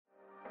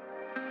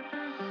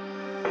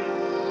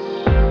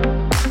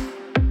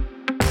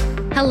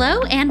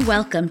Hello and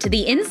welcome to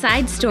The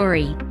Inside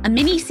Story, a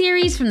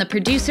mini-series from the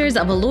producers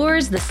of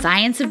Allure's The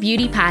Science of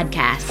Beauty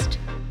podcast.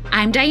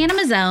 I'm Diana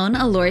Mazzone,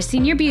 Allure's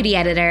senior beauty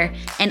editor,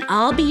 and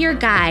I'll be your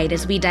guide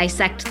as we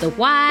dissect the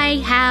why,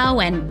 how,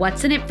 and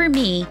what's in it for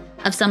me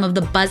of some of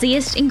the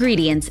buzziest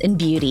ingredients in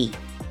beauty.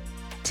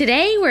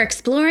 Today, we're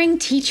exploring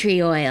tea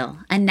tree oil,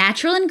 a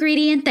natural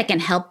ingredient that can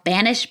help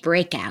banish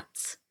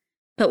breakouts.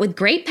 But with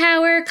great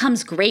power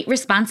comes great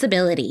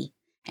responsibility,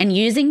 and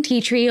using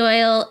tea tree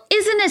oil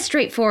isn't as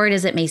straightforward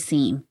as it may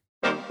seem.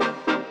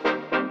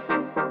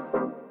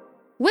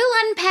 We'll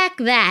unpack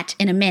that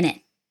in a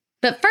minute.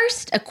 But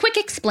first, a quick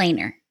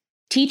explainer.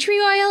 Tea tree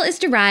oil is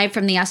derived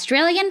from the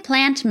Australian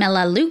plant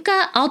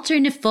Melaleuca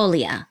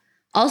alternifolia,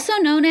 also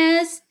known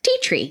as tea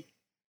tree.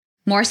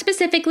 More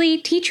specifically,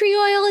 tea tree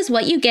oil is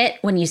what you get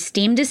when you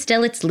steam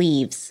distill its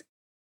leaves.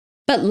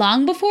 But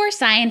long before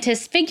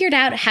scientists figured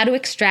out how to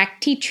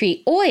extract tea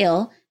tree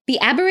oil, the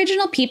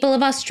Aboriginal people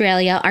of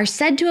Australia are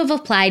said to have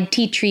applied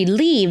tea tree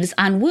leaves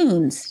on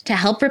wounds to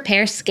help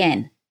repair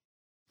skin.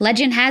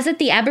 Legend has it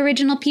the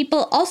Aboriginal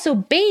people also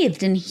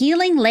bathed in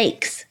healing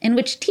lakes in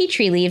which tea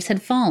tree leaves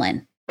had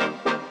fallen.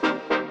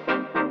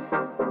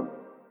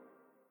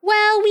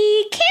 While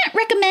we can't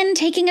recommend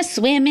taking a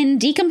swim in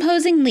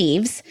decomposing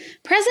leaves,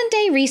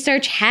 present-day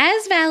research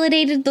has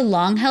validated the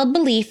long-held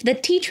belief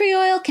that tea tree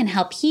oil can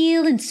help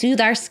heal and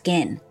soothe our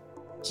skin.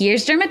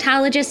 Here's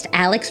dermatologist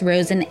Alex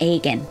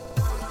Rosen-Agen.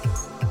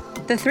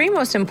 The three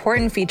most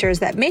important features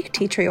that make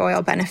tea tree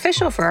oil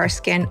beneficial for our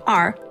skin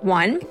are: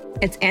 1,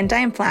 it's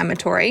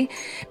anti-inflammatory,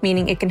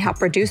 meaning it can help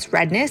reduce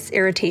redness,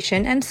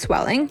 irritation, and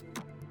swelling.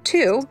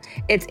 2,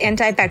 it's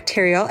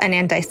antibacterial and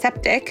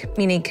antiseptic,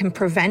 meaning it can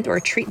prevent or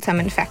treat some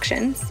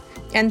infections.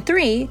 And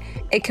 3,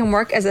 it can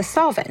work as a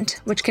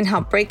solvent, which can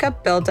help break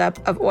up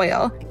buildup of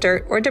oil,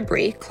 dirt, or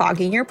debris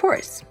clogging your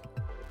pores.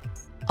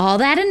 All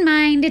that in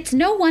mind, it's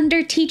no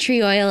wonder tea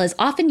tree oil is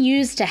often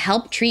used to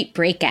help treat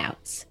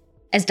breakouts.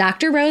 As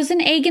Dr.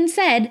 Rosen-Agen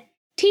said,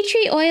 tea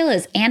tree oil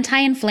is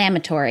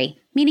anti-inflammatory,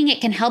 meaning it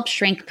can help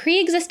shrink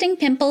pre-existing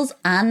pimples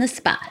on the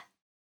spot.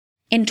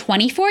 In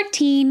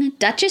 2014,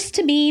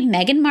 Duchess-to-be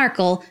Meghan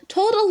Markle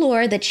told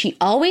Allure that she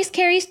always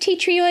carries tea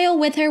tree oil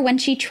with her when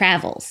she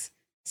travels,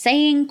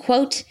 saying,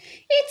 quote,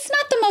 "It's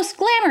not the most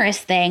glamorous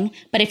thing,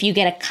 but if you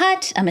get a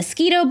cut, a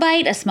mosquito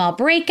bite, a small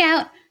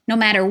breakout, no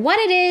matter what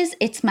it is,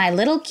 it's my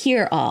little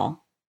cure-all."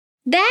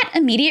 That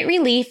immediate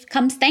relief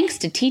comes thanks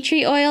to tea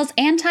tree oil's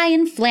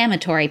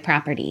anti-inflammatory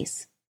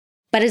properties.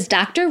 But as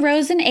Dr.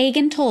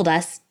 Rosen-Agen told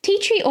us, tea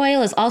tree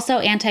oil is also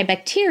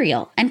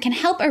antibacterial and can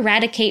help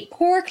eradicate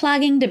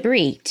pore-clogging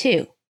debris,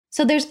 too.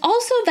 So there's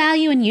also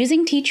value in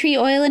using tea tree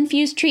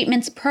oil-infused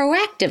treatments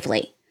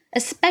proactively,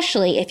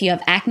 especially if you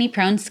have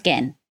acne-prone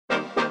skin.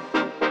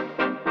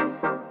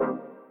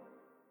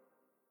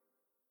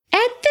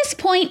 At this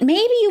point,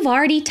 maybe you've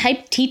already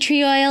typed tea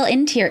tree oil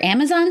into your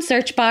Amazon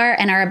search bar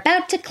and are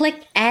about to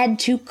click Add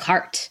to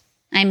Cart.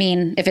 I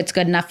mean, if it's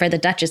good enough for the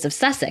Duchess of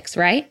Sussex,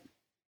 right?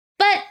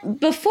 But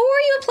before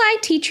you apply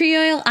tea tree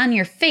oil on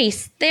your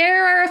face,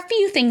 there are a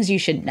few things you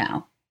should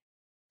know.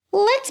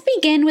 Let's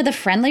begin with a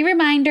friendly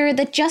reminder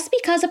that just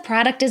because a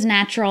product is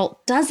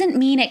natural doesn't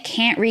mean it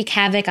can't wreak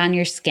havoc on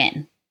your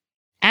skin.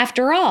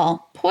 After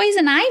all,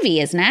 poison ivy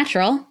is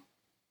natural.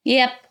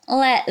 Yep,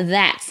 let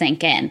that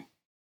sink in.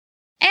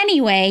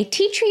 Anyway,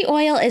 tea tree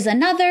oil is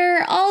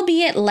another,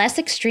 albeit less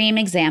extreme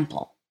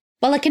example.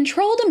 While a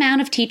controlled amount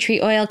of tea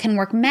tree oil can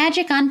work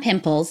magic on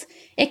pimples,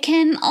 it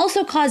can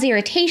also cause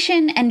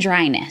irritation and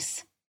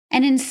dryness.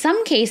 And in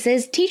some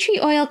cases, tea tree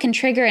oil can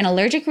trigger an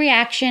allergic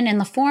reaction in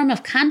the form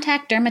of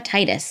contact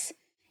dermatitis,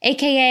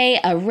 aka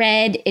a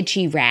red,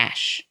 itchy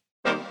rash.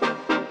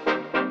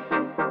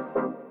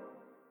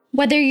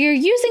 Whether you're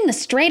using the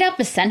straight-up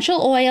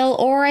essential oil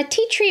or a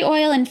tea tree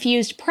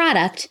oil-infused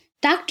product,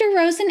 Dr.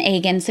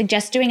 Rosen-Agen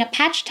suggests doing a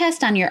patch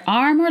test on your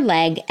arm or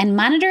leg and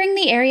monitoring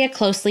the area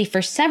closely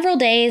for several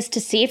days to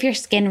see if your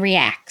skin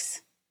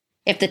reacts.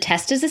 If the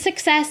test is a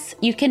success,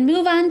 you can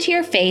move on to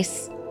your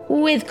face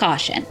with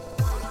caution.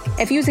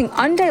 If using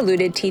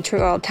undiluted tea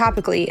tree oil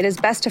topically, it is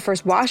best to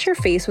first wash your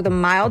face with a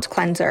mild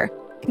cleanser.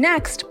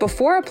 Next,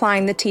 before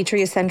applying the tea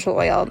tree essential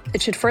oil,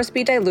 it should first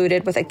be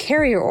diluted with a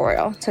carrier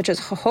oil, such as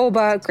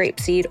jojoba,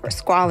 grapeseed, or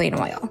squalene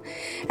oil,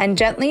 and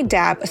gently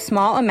dab a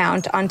small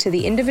amount onto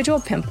the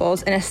individual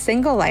pimples in a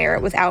single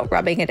layer without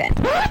rubbing it in.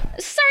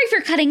 Sorry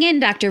for cutting in,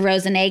 Dr.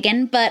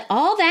 Rosen-Agen, but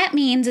all that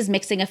means is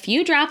mixing a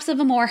few drops of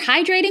a more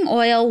hydrating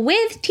oil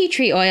with tea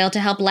tree oil to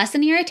help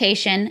lessen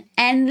irritation,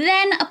 and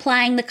then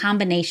applying the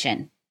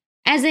combination.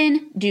 As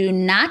in, do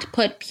not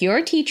put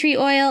pure tea tree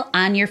oil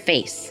on your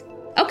face.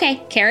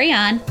 Okay, carry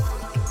on.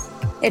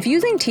 If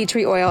using tea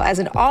tree oil as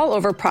an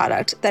all-over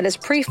product that is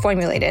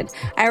pre-formulated,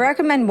 I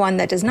recommend one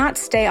that does not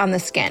stay on the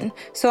skin,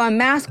 so a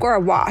mask or a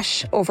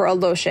wash over a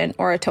lotion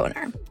or a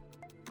toner.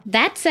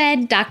 That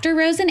said, Dr.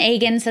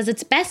 Rosen-Agen says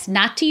it's best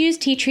not to use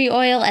tea tree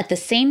oil at the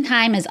same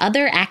time as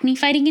other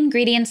acne-fighting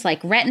ingredients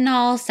like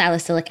retinol,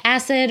 salicylic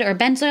acid, or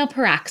benzoyl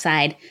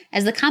peroxide,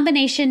 as the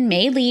combination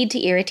may lead to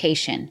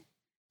irritation.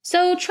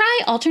 So try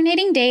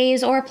alternating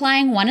days or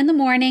applying one in the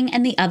morning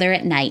and the other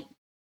at night.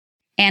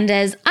 And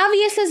as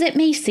obvious as it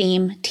may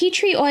seem, tea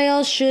tree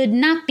oil should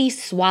not be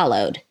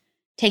swallowed.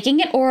 Taking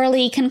it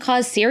orally can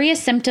cause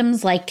serious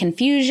symptoms like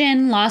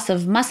confusion, loss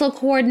of muscle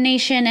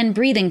coordination, and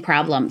breathing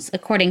problems,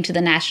 according to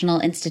the National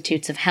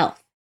Institutes of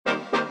Health.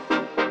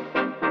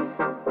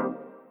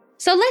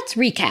 So let's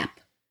recap.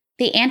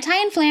 The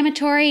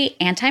anti-inflammatory,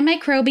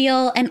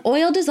 antimicrobial, and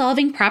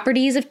oil-dissolving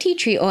properties of tea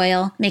tree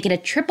oil make it a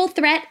triple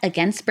threat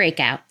against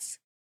breakouts.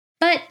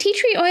 But tea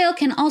tree oil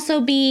can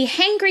also be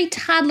hangry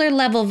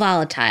toddler-level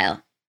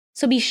volatile,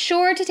 so be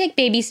sure to take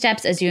baby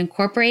steps as you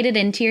incorporate it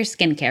into your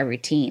skincare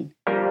routine.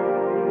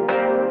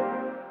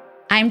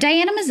 I'm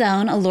Diana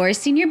Mazzone, Allure's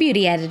Senior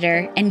Beauty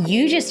Editor, and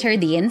you just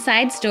heard the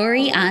inside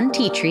story on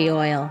tea tree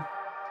oil.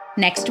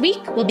 Next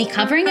week, we'll be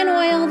covering an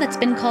oil that's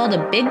been called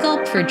a big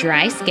gulp for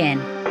dry skin.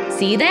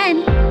 See you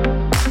then!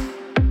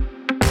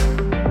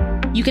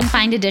 You can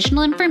find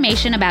additional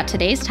information about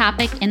today's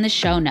topic in the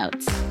show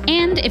notes.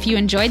 And if you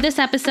enjoyed this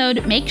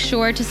episode, make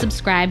sure to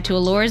subscribe to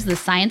Allure's The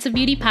Science of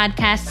Beauty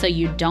podcast so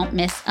you don't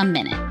miss a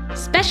minute.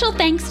 Special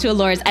thanks to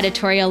Allure's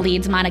editorial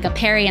leads Monica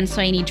Perry and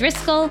Soini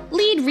Driscoll,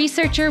 lead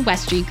researcher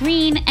Westry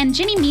Green, and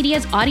Ginny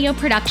Media's audio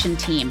production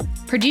team,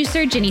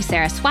 producer Ginny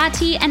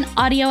Saraswati and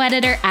audio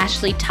editor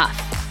Ashley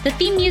Tuff. The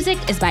theme music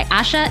is by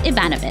Asha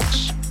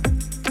Ivanovich.